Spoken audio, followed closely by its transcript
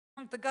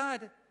to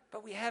God,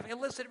 but we have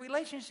illicit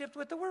relationships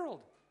with the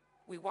world.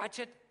 We watch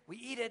it, we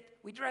eat it,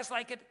 we dress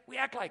like it, we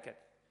act like it.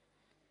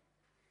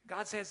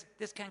 God says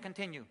this can't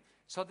continue.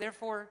 So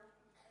therefore,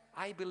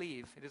 I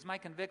believe, it is my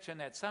conviction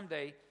that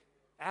someday,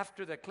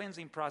 after the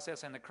cleansing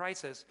process and the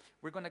crisis,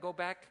 we're going to go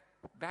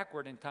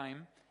backward in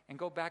time and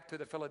go back to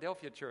the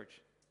Philadelphia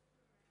church.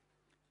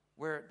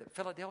 Where the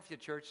Philadelphia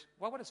church,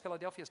 what does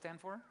Philadelphia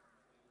stand for?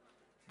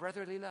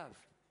 Brotherly love.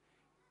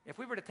 If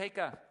we were to take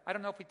what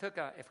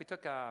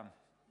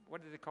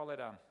did they call it?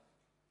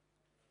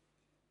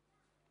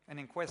 An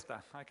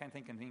encuesta. I can't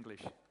think in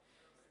English.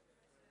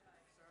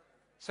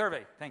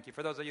 Survey. Thank you.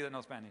 For those of you that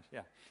know Spanish.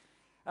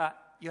 Yeah.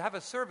 You have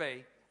a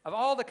survey of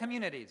all the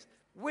communities.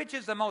 Which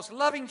is the most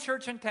loving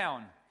church in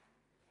town?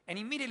 And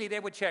immediately they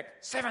would check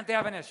Seventh-day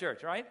Adventist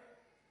Church, right?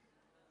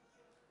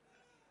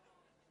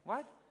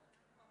 What?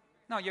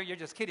 No, you're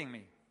just kidding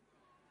me.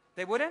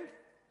 They wouldn't?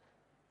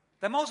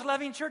 The most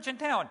loving church in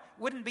town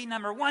wouldn't be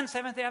number one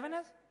Seventh-day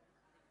Adventist?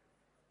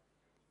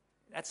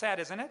 That's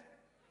sad, isn't it?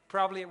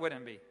 Probably it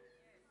wouldn't be.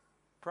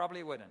 Probably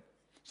it wouldn't.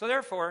 So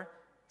therefore,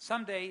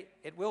 someday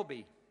it will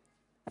be.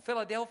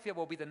 Philadelphia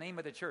will be the name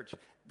of the church.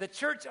 The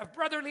church of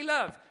brotherly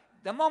love.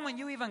 The moment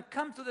you even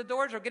come to the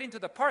doors or get into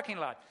the parking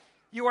lot,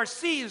 you are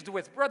seized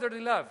with brotherly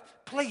love.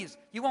 Please,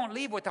 you won't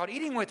leave without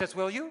eating with us,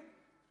 will you?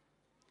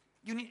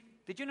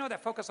 Did you know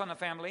that Focus on the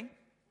Family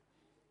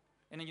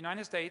in the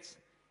United States,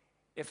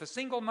 if a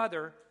single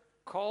mother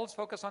calls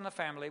Focus on the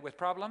Family with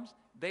problems,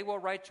 they will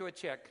write you a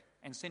check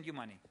and send you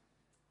money.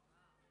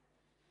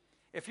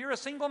 If you're a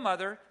single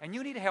mother and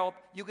you need help,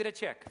 you get a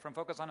check from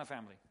Focus on the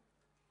Family.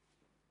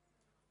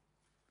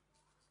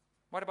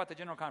 What about the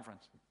General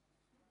Conference?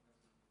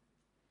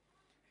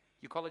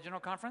 You call a general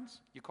conference?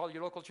 You call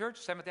your local church,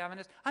 Seventh-day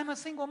Adventist? I'm a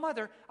single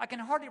mother. I can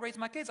hardly raise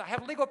my kids. I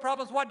have legal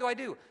problems. What do I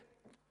do?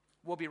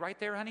 We'll be right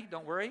there, honey.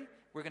 Don't worry.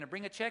 We're going to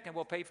bring a check and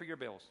we'll pay for your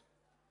bills.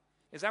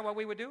 Is that what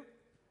we would do?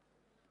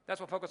 That's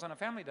what Focus on the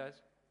Family does.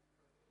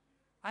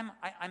 I'm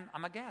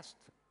a guest.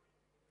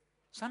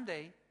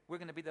 Someday, we're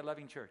going to be the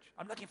loving church.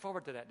 I'm looking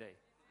forward to that day.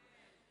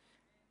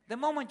 The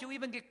moment you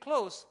even get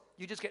close,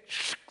 you just get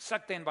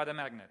sucked in by the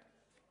magnet.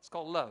 It's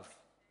called love.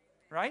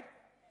 Right?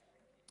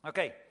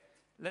 Okay.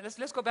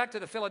 Let's go back to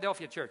the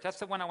Philadelphia church. That's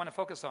the one I want to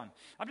focus on.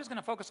 I'm just going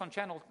to focus on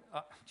channel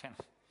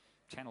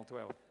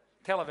 12,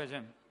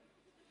 television.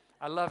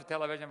 I love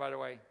television, by the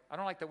way. I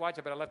don't like to watch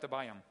it, but I love to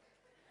buy them.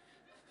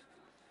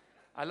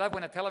 I love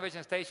when a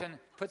television station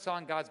puts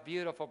on God's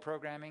beautiful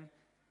programming.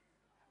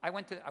 I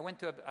went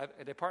to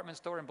a department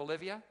store in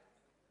Bolivia.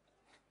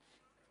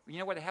 You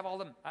know where they have all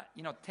them,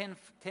 10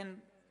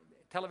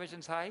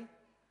 televisions high?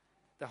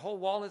 The whole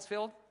wall is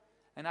filled.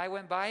 And I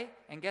went by,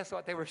 and guess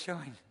what they were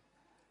showing?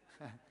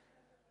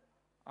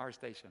 Our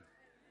station.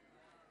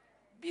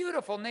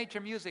 Beautiful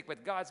nature music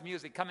with God's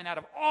music coming out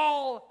of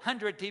all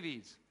 100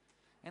 TVs.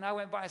 And I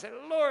went by and said,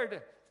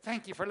 Lord,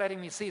 thank you for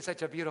letting me see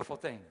such a beautiful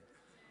thing.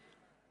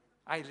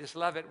 I just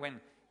love it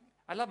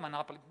I love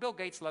Monopoly. Bill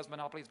Gates loves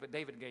Monopolies, but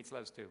David Gates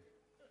loves too.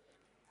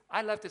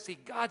 I love to see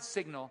God's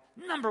signal,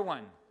 number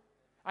one.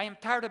 I am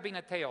tired of being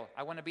a tail.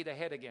 I want to be the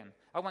head again.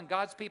 I want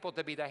God's people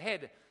to be the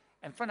head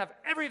in front of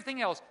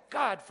everything else.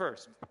 God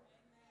first.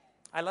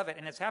 I love it,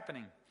 and it's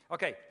happening.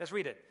 Okay, let's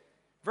read it.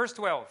 Verse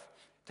 12,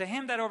 to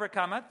him that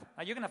overcometh,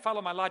 now you're going to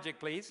follow my logic,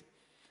 please.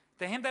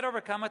 To him that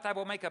overcometh, I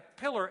will make a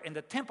pillar in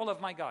the temple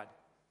of my God.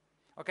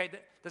 Okay,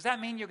 does that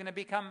mean you're going to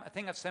become a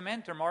thing of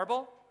cement or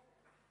marble?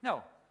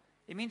 No.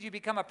 It means you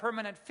become a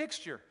permanent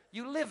fixture.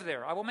 You live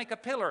there. I will make a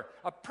pillar,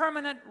 a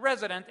permanent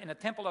resident in the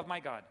temple of my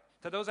God,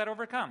 to those that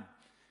overcome.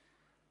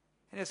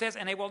 And it says,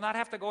 and they will not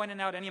have to go in and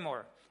out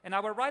anymore. And I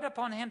will write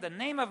upon him the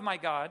name of my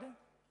God.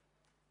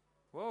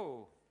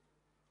 Whoa.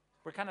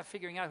 We're kind of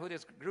figuring out who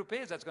this group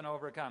is that's going to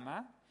overcome,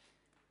 huh?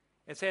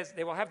 It says,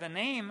 they will have the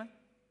name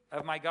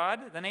of my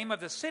God, the name of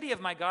the city of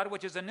my God,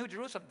 which is the New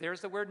Jerusalem. There's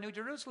the word New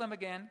Jerusalem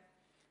again.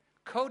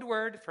 Code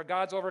word for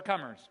God's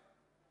overcomers.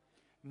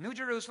 New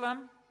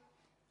Jerusalem,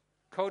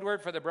 code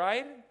word for the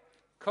bride,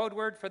 code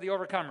word for the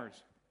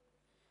overcomers.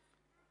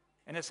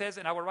 And it says,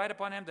 and I will write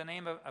upon him the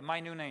name of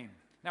my new name.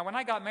 Now, when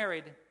I got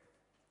married,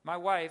 my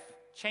wife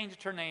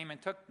changed her name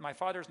and took my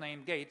father's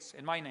name, Gates,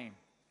 and my name.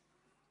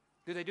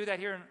 Do they do that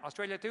here in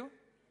Australia too?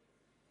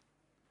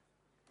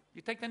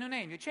 You take the new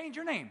name. You change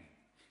your name.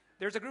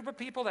 There's a group of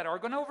people that are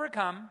going to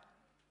overcome.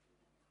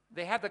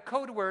 They have the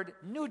code word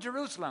New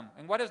Jerusalem.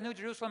 And what is New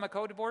Jerusalem a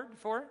code word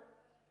for?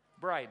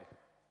 Bride.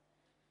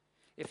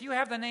 If you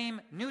have the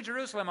name New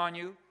Jerusalem on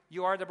you,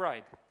 you are the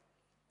bride.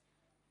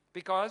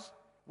 Because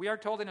we are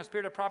told in the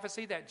spirit of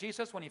prophecy that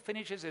Jesus, when he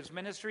finishes his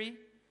ministry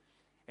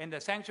in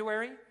the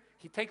sanctuary,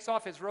 he takes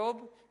off his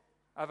robe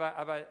of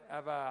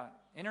a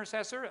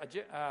intercessor,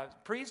 a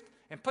priest,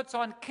 and puts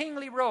on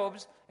kingly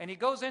robes, and he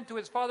goes into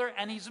his father,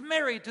 and he's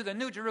married to the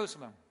New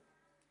Jerusalem.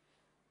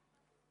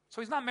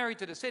 So he's not married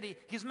to the city.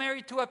 He's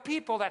married to a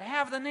people that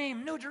have the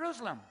name New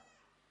Jerusalem.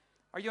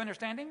 Are you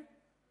understanding?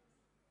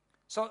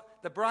 So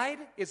the bride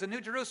is the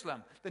New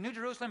Jerusalem. The New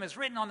Jerusalem is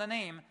written on the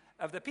name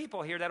of the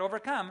people here that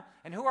overcome.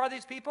 And who are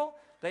these people?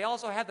 They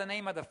also have the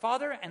name of the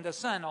Father and the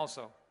Son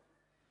also.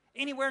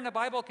 Anywhere in the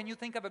Bible, can you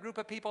think of a group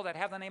of people that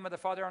have the name of the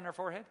Father on their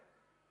forehead?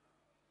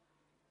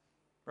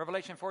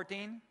 Revelation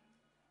 14.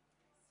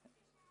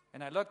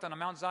 And I looked on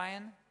Mount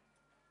Zion,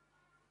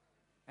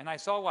 and I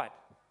saw what?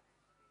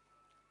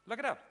 Look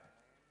it up.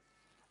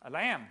 A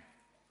lamb.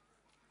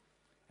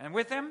 And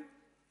with him,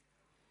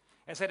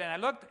 it said, and I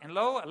looked, and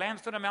lo, a lamb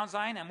stood on Mount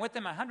Zion, and with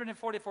them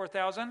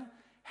 144,000,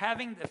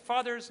 having the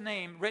Father's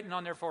name written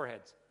on their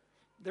foreheads.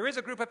 There is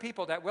a group of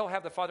people that will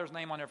have the Father's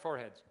name on their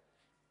foreheads.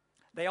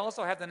 They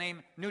also have the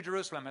name New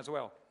Jerusalem as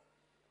well.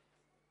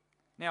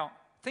 Now,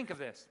 think of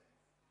this.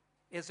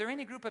 Is there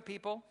any group of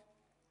people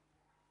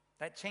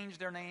that change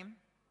their name?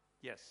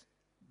 Yes,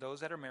 those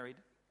that are married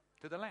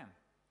to the Lamb.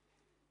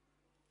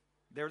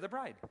 They're the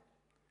bride.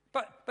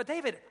 But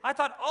David, I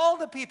thought all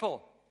the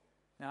people.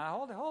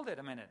 Now, hold it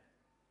a minute.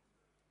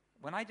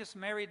 When I just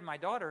married my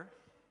daughter,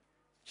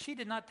 she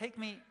did not take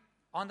me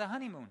on the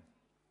honeymoon.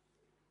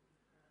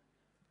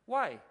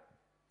 Why?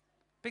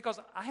 Because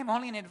I am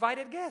only an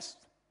invited guest.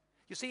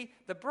 You see,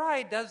 the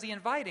bride does the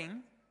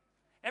inviting.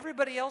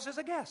 Everybody else is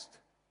a guest.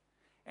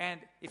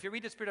 And if you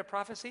read the Spirit of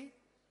Prophecy,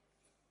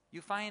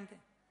 you find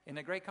in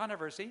the Great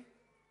Controversy,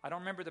 I don't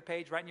remember the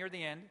page, right near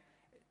the end,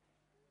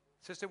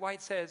 Sister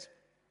White says,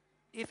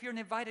 if you're an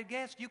invited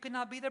guest, you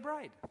cannot be the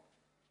bride.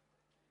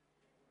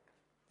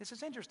 This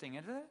is interesting,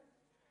 isn't it?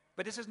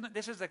 But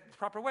this is the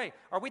proper way.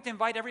 Are we to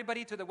invite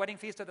everybody to the wedding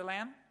feast of the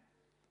Lamb?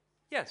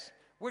 Yes.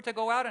 We're to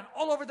go out and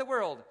all over the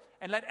world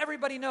and let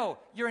everybody know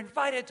you're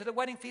invited to the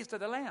wedding feast of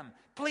the Lamb.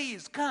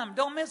 Please come,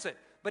 don't miss it.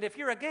 But if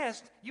you're a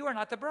guest, you are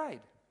not the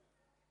bride.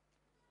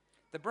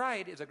 The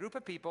bride is a group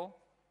of people.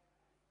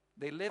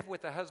 They live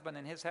with the husband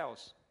in his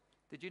house.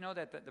 Did you know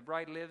that the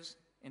bride lives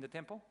in the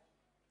temple?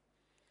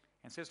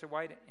 And Sister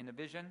White, in a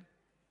vision,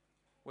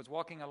 was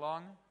walking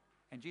along,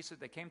 and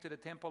they came to the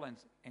temple,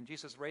 and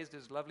Jesus raised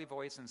his lovely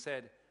voice and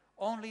said,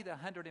 only the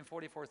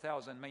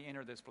 144,000 may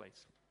enter this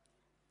place.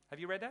 Have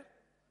you read that?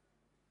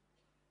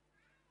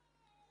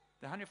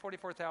 The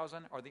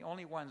 144,000 are the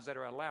only ones that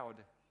are allowed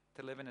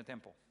to live in the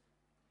temple.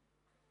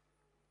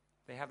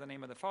 They have the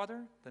name of the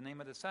Father, the name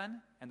of the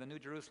Son, and the New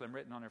Jerusalem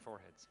written on their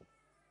foreheads.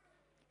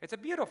 It's a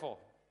beautiful.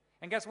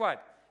 And guess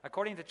what?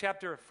 According to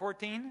chapter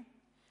 14,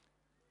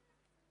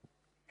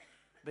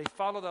 they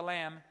follow the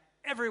Lamb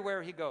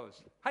everywhere he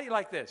goes. How do you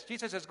like this?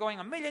 Jesus is going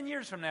 1,000,000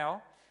 years from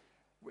now.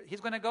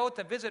 He's going to go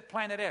to visit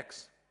Planet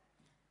X.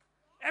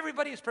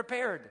 Everybody is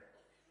prepared.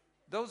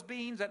 Those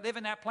beings that live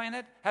in that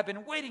planet have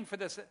been waiting for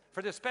this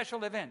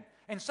special event.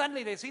 And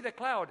suddenly they see the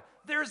cloud.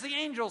 There's the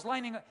angels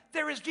lining up.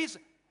 There is Jesus.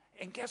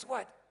 And guess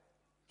what?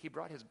 He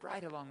brought his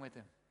bride along with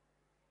him.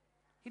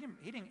 He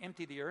didn't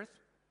empty the earth.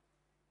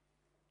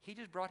 He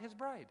just brought his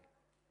bride.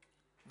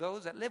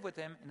 Those that live with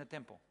him in the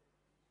temple.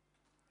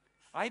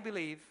 I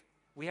believe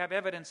we have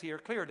evidence here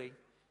clearly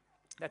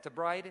that the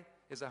bride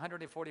is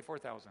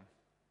 144,000.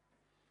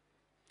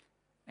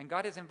 And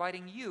God is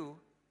inviting you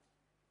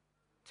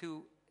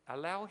to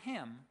allow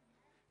him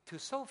to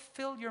so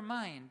fill your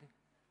mind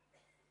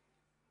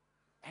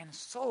and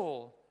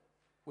soul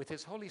with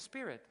his Holy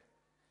Spirit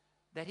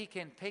that he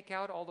can take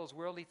out all those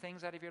worldly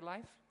things out of your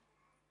life.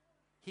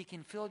 He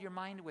can fill your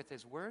mind with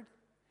his word.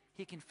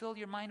 He can fill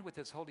your mind with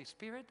his Holy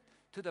Spirit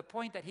to the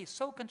point that he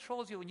so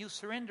controls you and you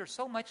surrender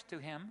so much to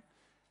him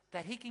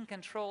that he can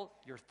control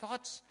your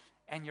thoughts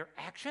and your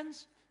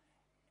actions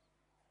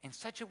in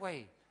such a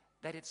way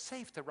that it's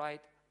safe to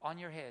write on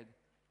your head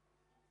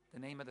the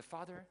name of the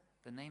Father,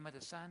 the name of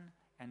the Son,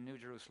 and New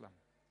Jerusalem.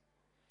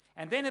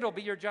 And then it'll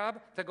be your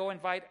job to go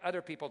invite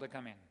other people to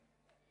come in.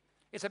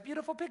 It's a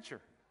beautiful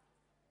picture.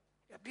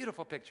 A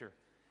beautiful picture.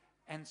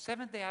 And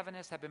Seventh-day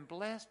Adventists have been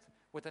blessed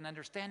with an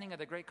understanding of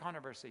the Great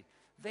Controversy.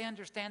 They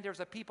understand there's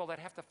a people that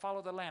have to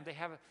follow the Lamb.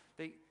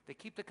 They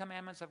keep the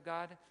commandments of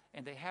God,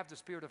 and they have the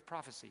spirit of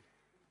prophecy.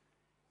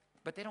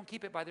 But they don't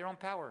keep it by their own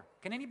power.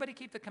 Can anybody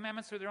keep the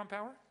commandments through their own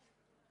power?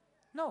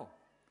 No.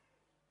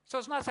 So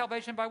it's not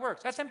salvation by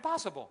works. That's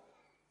impossible.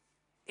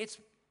 It's,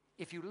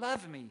 if you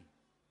love me,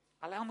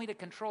 allow me to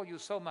control you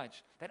so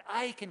much that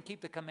I can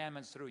keep the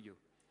commandments through you.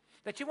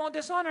 That you won't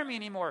dishonor me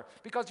anymore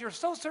because you're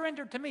so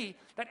surrendered to me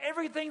that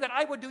everything that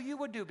I would do, you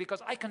would do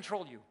because I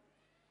control you.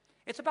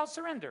 It's about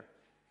surrender.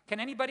 Does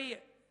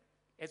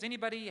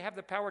anybody have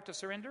the power to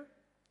surrender?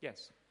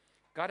 Yes.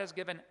 God has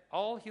given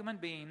all human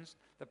beings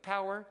the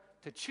power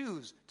to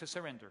choose to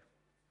surrender.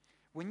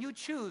 When you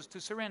choose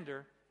to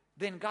surrender,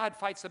 then God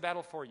fights the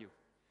battle for you.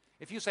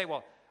 If you say,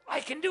 well, I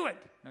can do it.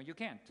 No, you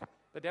can't.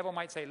 The devil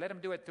might say, let him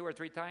do it 2 or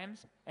 3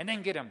 times and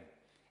then get him.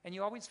 And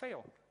you always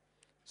fail.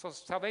 So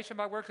salvation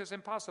by works is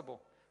impossible.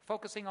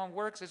 Focusing on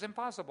works is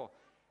impossible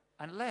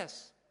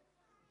unless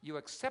you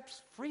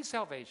accept free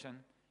salvation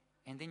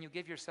and then you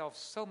give yourself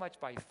so much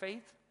by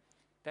faith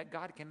that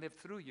God can live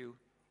through you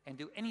and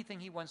do anything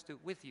he wants to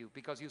with you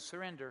because you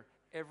surrender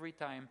every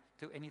time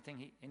to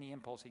any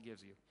impulse he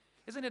gives you.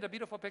 Isn't it a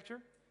beautiful picture?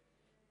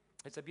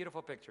 It's a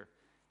beautiful picture.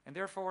 And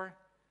therefore,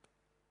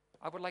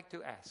 I would like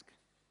to ask.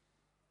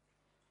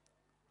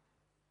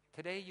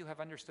 Today you have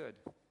understood.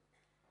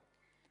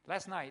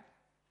 Last night,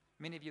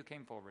 many of you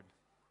came forward.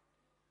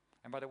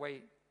 And by the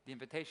way, the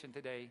invitation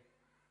today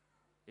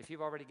If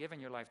you've already given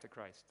your life to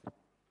Christ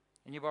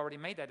and you've already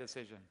made that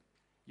decision,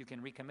 you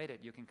can recommit it.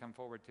 You can come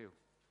forward too.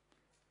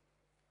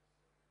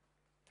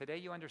 Today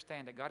you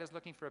understand that God is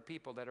looking for a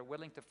people that are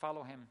willing to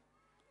follow him